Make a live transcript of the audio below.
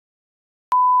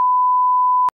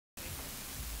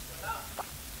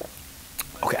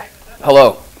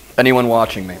Hello, anyone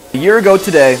watching me. A year ago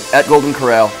today, at Golden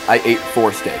Corral, I ate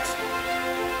 4 steaks.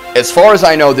 As far as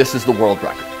I know, this is the world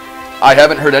record. I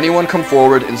haven't heard anyone come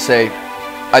forward and say,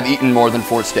 I've eaten more than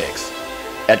 4 steaks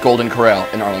at Golden Corral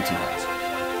in Arlington Heights.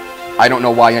 I don't know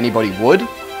why anybody would,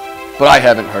 but I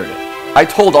haven't heard it. I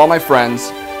told all my friends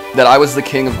that I was the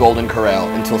king of Golden Corral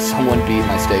until someone beat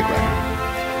my steak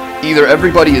record. Either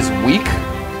everybody is weak,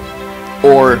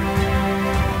 or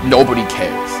nobody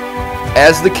cares.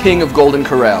 As the king of Golden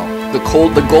Corral, the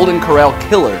Golden Corral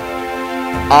killer,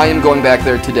 I am going back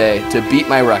there today to beat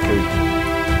my record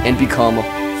and become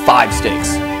 5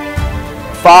 steaks.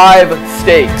 5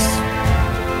 steaks.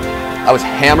 I was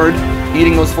hammered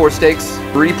eating those 4 steaks.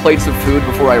 3 plates of food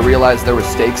before I realized there were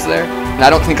steaks there. And I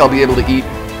don't think I'll be able to eat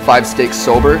 5 steaks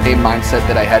sober. Same mindset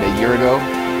that I had a year ago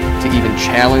to even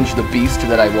challenge the beast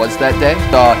that I was that day.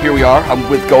 Here we are. I'm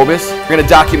with Gobus. We're going to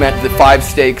document the 5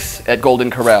 steaks at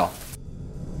Golden Corral.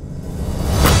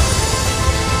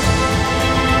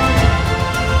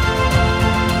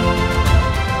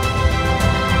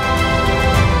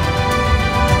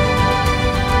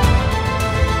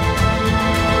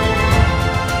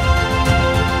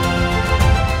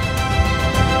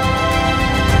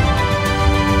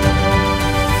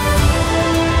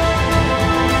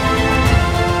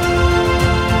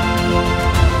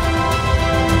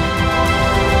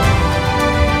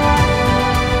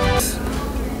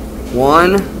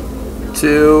 One,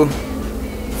 2,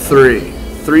 3.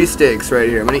 3 steaks right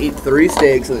here. I'm gonna eat 3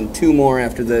 steaks and then 2 more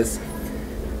after this.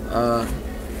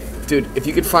 Dude, if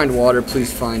you could find water,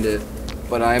 please find it.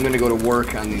 But I am gonna go to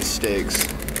work on these steaks.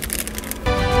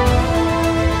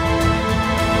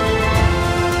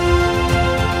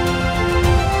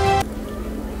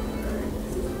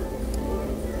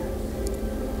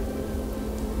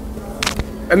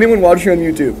 Anyone watching on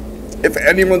YouTube, if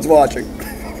anyone's watching,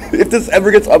 if this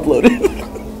ever gets uploaded,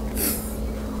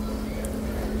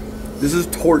 this is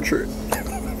torture.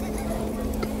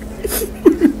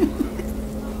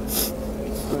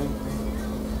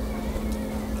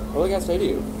 What do I gotta say to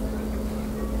you?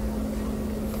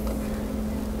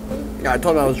 Yeah, I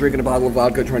told him I was drinking a bottle of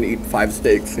vodka trying to eat 5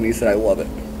 steaks, and he said I love it.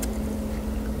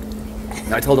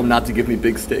 And I told him not to give me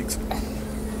big steaks.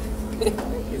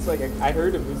 It's like I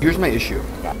heard of this. Here's my issue.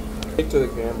 Stick to the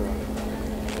camera.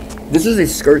 This is a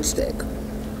skirt steak.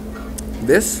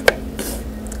 This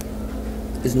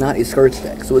is not a skirt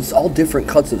steak, so it's all different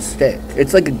cuts of steak.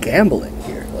 It's like a gambling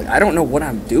here. Like I don't know what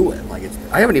I'm doing. Like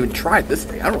I haven't even tried this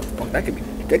steak. I don't know what the fuck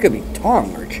that could be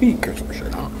tongue or cheek or some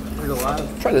shit. Huh? There's a lot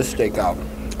of. Try this steak out.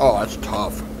 Oh, that's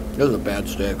tough. This is a bad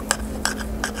steak.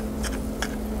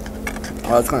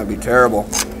 Oh, that's gonna be terrible.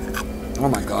 Oh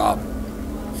my god.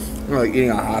 I'm like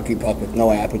eating a hockey puck with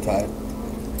no appetite.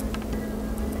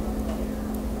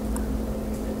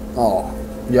 Oh,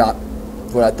 yeah,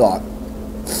 that's what I thought.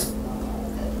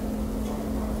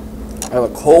 I have a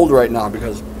cold right now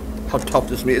because how tough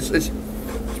this meat is. It's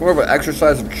more of an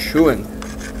exercise of chewing.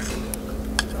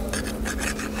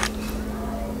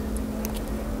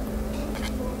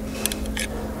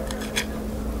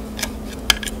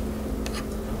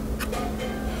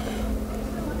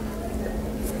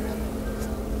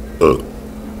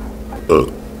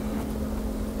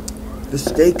 The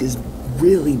steak is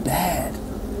really bad.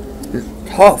 It's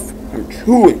tough and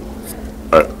chewy.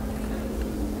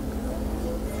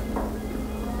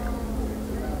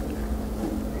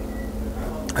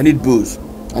 I need booze.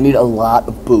 I need a lot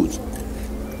of booze.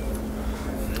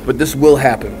 But this will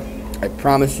happen. I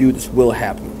promise you this will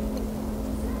happen.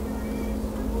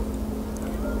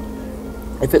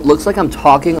 If it looks like I'm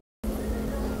talking,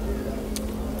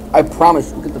 I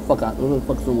promise. Get the fuck out. Get the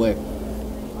fuck away.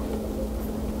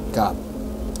 God.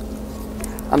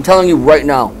 I'm telling you right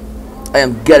now, I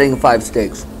am getting 5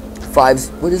 steaks.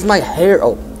 5. What is my hair?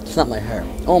 Oh, it's not my hair.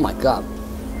 Oh my god.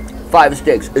 5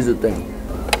 steaks is a thing.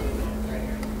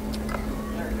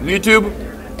 YouTube,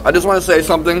 I just want to say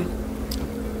something. It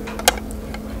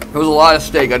was a lot of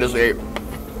steak I just ate.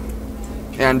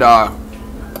 And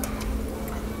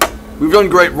we've done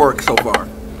great work so far.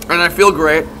 And I feel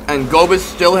great. And Gobus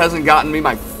still hasn't gotten me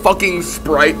my fucking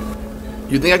Sprite.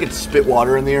 You think I could spit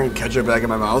water in the air and catch it back in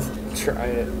my mouth? Try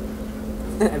it.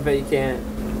 I bet you can't.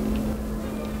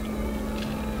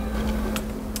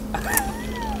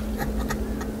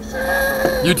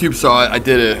 YouTube saw it. I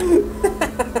did it.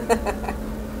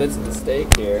 That's the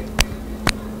steak here. I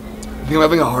think I'm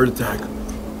having a heart attack.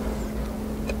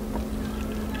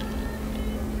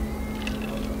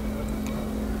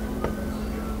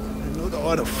 I know the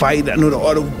art of fight. I know the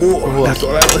art of war. That's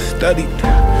all I ever studied.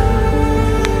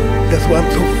 That's why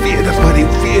I'm so feared. That's why they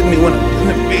feared me when I was in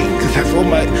the ring. Because that's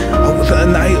all I was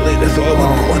annihilated. That's all I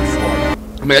was going for.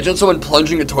 Imagine someone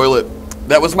plunging a toilet.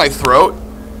 That was my throat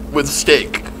with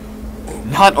steak.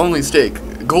 Not only steak,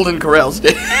 Golden Corral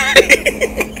steak.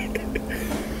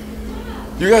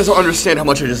 You guys don't understand how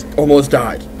much I just almost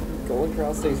died. Golden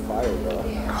Corral steak's fire, bro.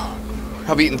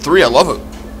 I've eaten 3. I love it.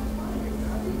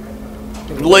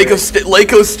 Lake of steaks.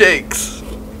 Lake of steak.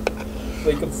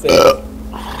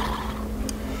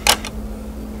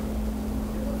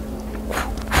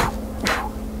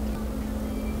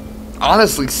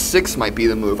 Honestly, 6 might be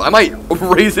the move. I might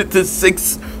raise it to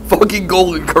 6 fucking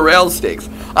Golden Corral steaks.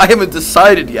 I haven't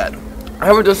decided yet.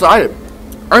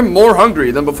 I'm more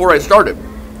hungry than before I started.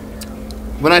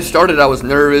 When I started, I was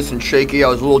nervous and shaky. I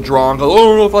was a little drunk. I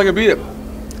don't know if I can beat it.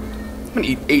 I'm gonna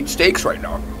eat 8 steaks right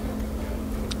now.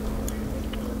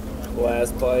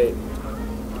 Last bite.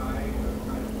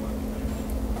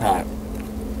 Alright.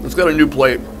 Let's get a new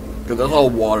plate, because that's all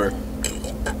water.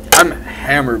 I'm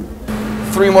hammered.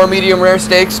 3 more medium rare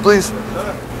steaks, please.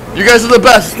 You guys are the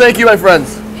best. Thank you, my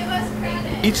friends.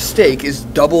 Each steak is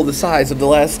double the size of the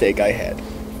last steak I had.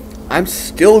 I'm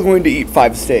still going to eat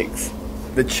 5 steaks.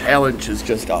 The challenge is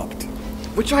just upped.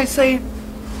 Which I say,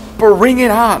 bring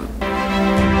it on.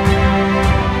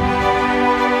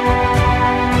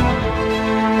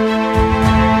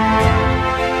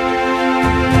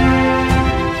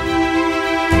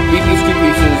 Eat these 2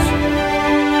 pieces.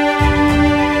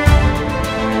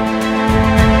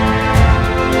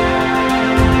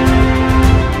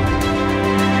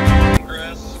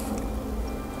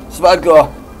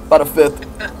 Vodka, about a 5th.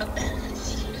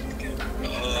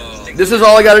 This is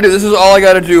all I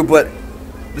gotta do. But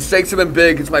the steaks have been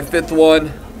big. It's my 5th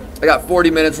one. I got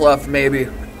 40 minutes left, maybe.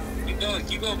 Keep going,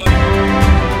 buddy.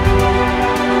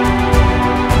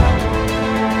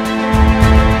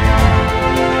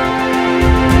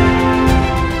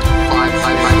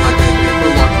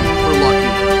 We're lucky.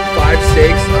 5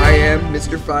 steaks. I am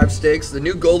Mr. 5 Steaks. The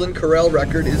new Golden Corral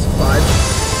record is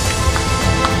 5.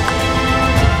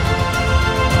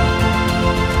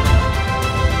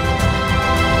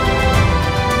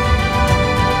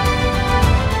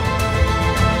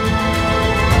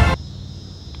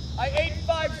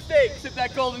 At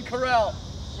that Golden Corral.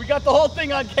 We got the whole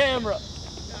thing on camera.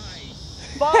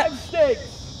 Nice. 5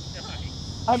 steaks.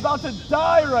 Nice. I'm about to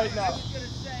die right now. I was gonna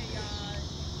say,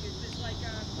 is this like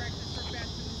practice for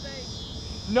best in steak?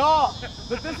 No,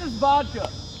 but this is vodka.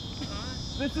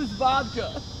 Huh? This is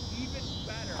vodka. Even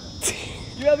better.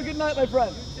 You have a good night, my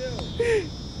friend. You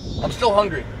too. I'm still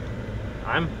hungry.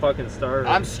 I'm fucking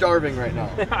starving. I'm starving right now.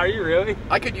 Are you really?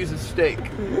 I could use a steak.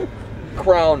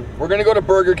 Crown. We're gonna go to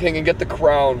Burger King and get the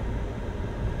crown.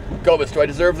 Gobus, do I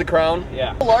deserve the crown?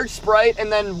 Yeah. A large Sprite and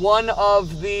then one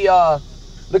of the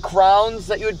crowns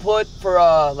that you would put for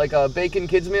like a bacon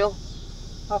kids meal.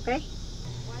 Okay. 1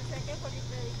 second for this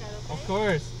very card, okay? Of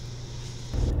course.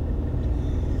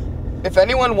 If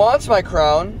anyone wants my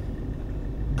crown,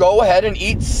 go ahead and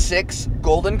eat 6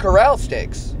 Golden Corral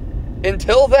steaks.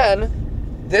 Until then,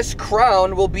 this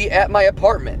crown will be at my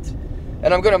apartment.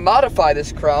 And I'm going to modify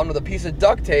this crown with a piece of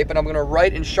duct tape, and I'm going to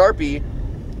write in Sharpie,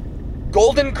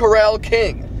 Golden Corral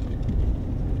King.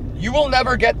 You will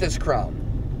never get this crown,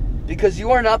 because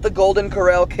you are not the Golden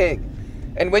Corral King.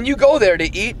 And when you go there to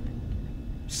eat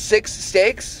 6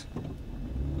 steaks,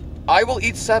 I will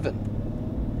eat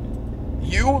 7.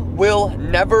 You will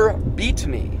never beat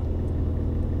me.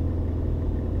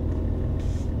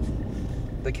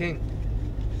 The king.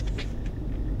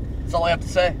 That's all I have to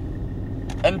say.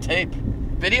 End tape.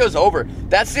 Video's over.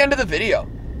 That's the end of the video.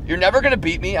 You're never gonna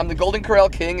beat me. I'm the Golden Corral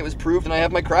King. It was proved and I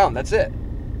have my crown. That's it.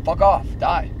 Fuck off.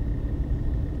 Die.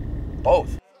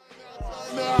 Both.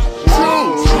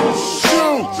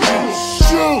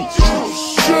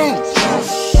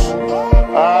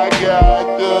 I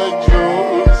got the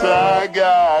juice, I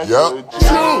got the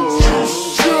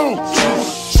juice.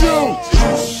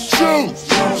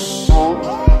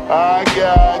 I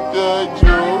got the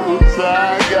juice,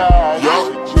 I got the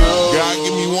juice. God,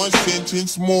 give me 1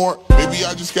 sentence more. Maybe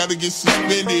I just gotta get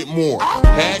suspended more.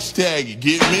 Hashtag it,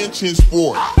 get mentions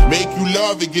for it. Make you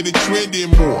love it, get it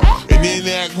trending more. And then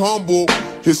act humble,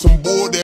 hit some bull that